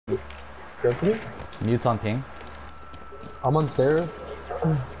Go to me? Mute's on ping. I'm on stairs.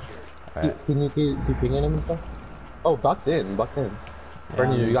 Alright. Can you keep pinging him and stuff? Oh, Buck's in. Buck's in. Yeah,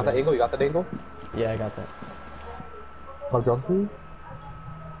 Brendan, you got that angle? You got that angle? Yeah, I got that. I'll jump for you.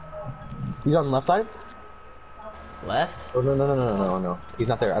 He's on the left side? Left? Oh, no. He's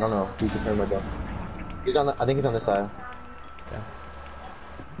not there. I don't know. You can turn my jump. He's on the, I think he's on this side. Yeah.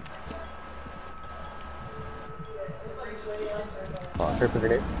 Oh, I heard the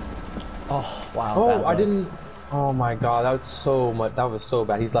grenade. Oh, wow. Oh, I didn't. Oh my god, that was so much. That was so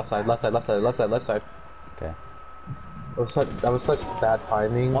bad. He's left side. Okay. That was such bad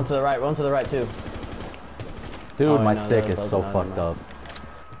timing. One to the right too. Dude, Oh, my no, stick that is was so not fucked enough. up.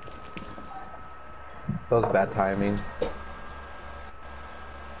 That was bad timing.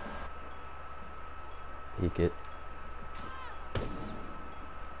 Peek it.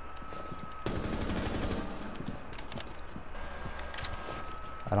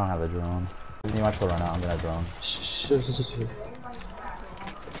 I don't have a drone. You might still run out. I'm gonna drone.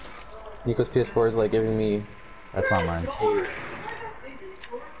 Nico's PS4 is like giving me. That's not mine.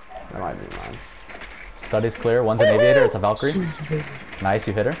 That might be mine. Study's clear. One's an aviator. It's a Valkyrie. Nice,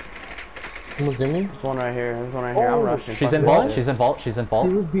 you hit her. Someone's in me? There's one right here. There's one right here. I'm rushing. She's Fuck in it. vault. She's in vault. She's in vault.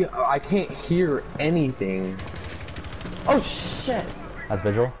 It was the. I can't hear anything. Oh shit! That's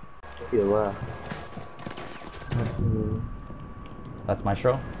visual. Yeah, left. That's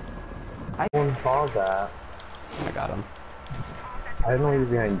Maestro. One saw that. I got him. I didn't know he was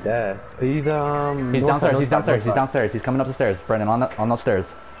behind desk. He's He's downstairs. He's downstairs. He's downstairs. He's coming up the stairs. Brendan, on those stairs.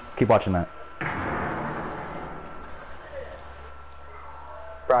 Keep watching that.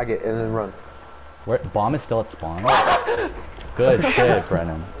 Frag it and then run. Where bomb is still at spawn. Good shit,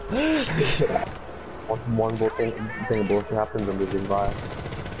 Brennan. One thing of bullshit happens and losing by.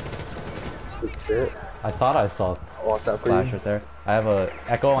 Good shit. I thought I saw Watch that for flash you. right there. I have a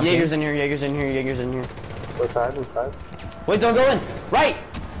echo on Jaeger's team. in here. Jaeger's in here. Jaeger's in here. What side? What side? Wait, don't go in. Right.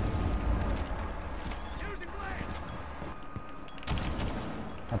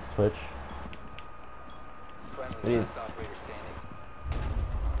 That's Twitch. Dude.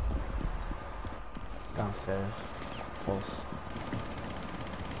 Downstairs. Close.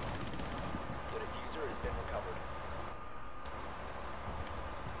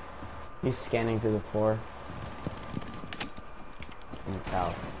 He's scanning through the floor. In the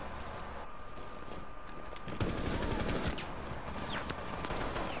south.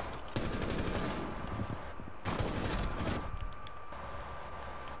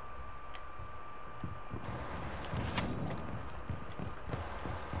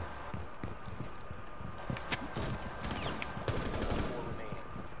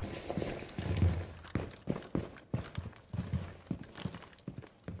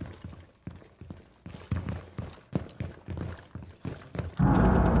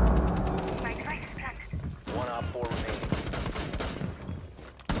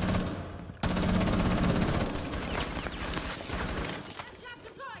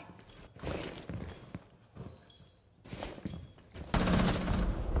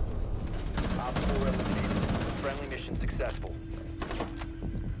 Friendly mission successful.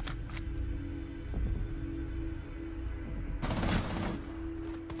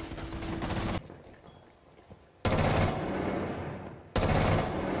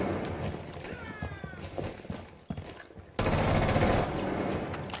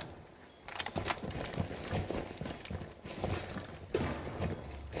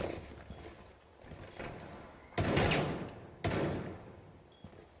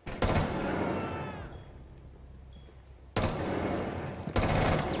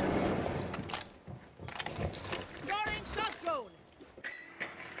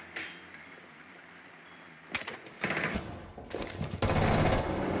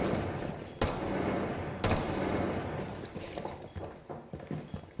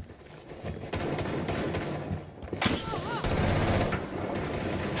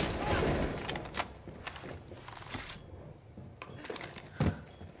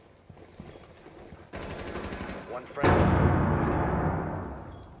 One friendly.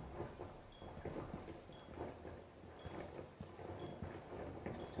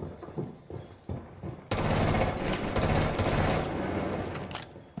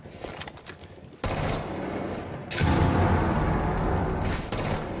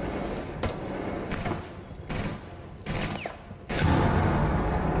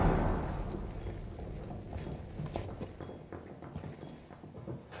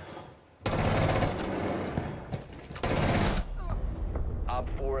 Op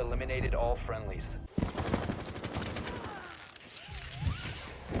 4 eliminated all friendlies.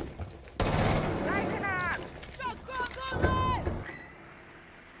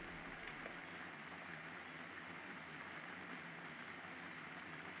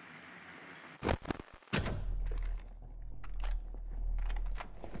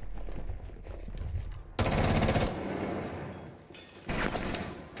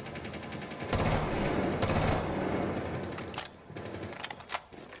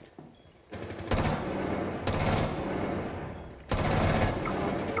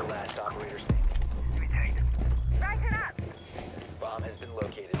 been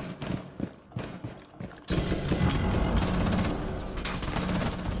located.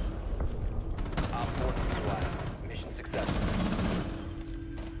 Op 4 neutralized. Mission successful.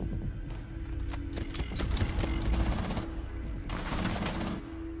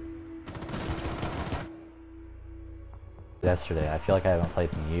 Yesterday, I feel like I haven't played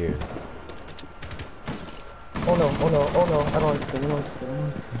in years. Oh no, oh no, oh no, I don't understand, I don't understand, I don't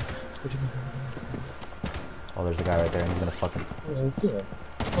understand. What do you mean? Oh, there's a guy right there, and he's gonna fucking. Oh, I see it.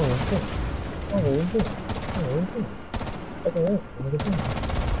 Oh, I see it. Oh, I see it. Oh, I see it. Look at this, look at this.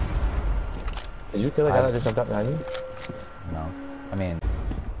 Did you kill the guy that just jumped out behind you? No, I mean,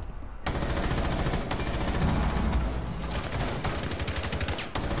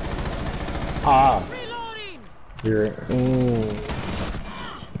 Ah! You're.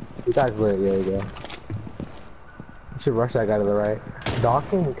 You guys lit, yeah, you go. You should rush that guy to the right.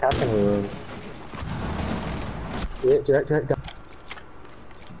 Docking and captain room. Yeah, direct.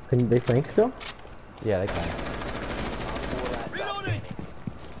 Can they flank still? yeah, they can.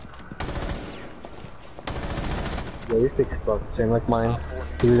 Yeah, your stick's fucked. Same like mine.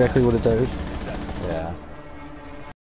 Do exactly what it does. Yeah.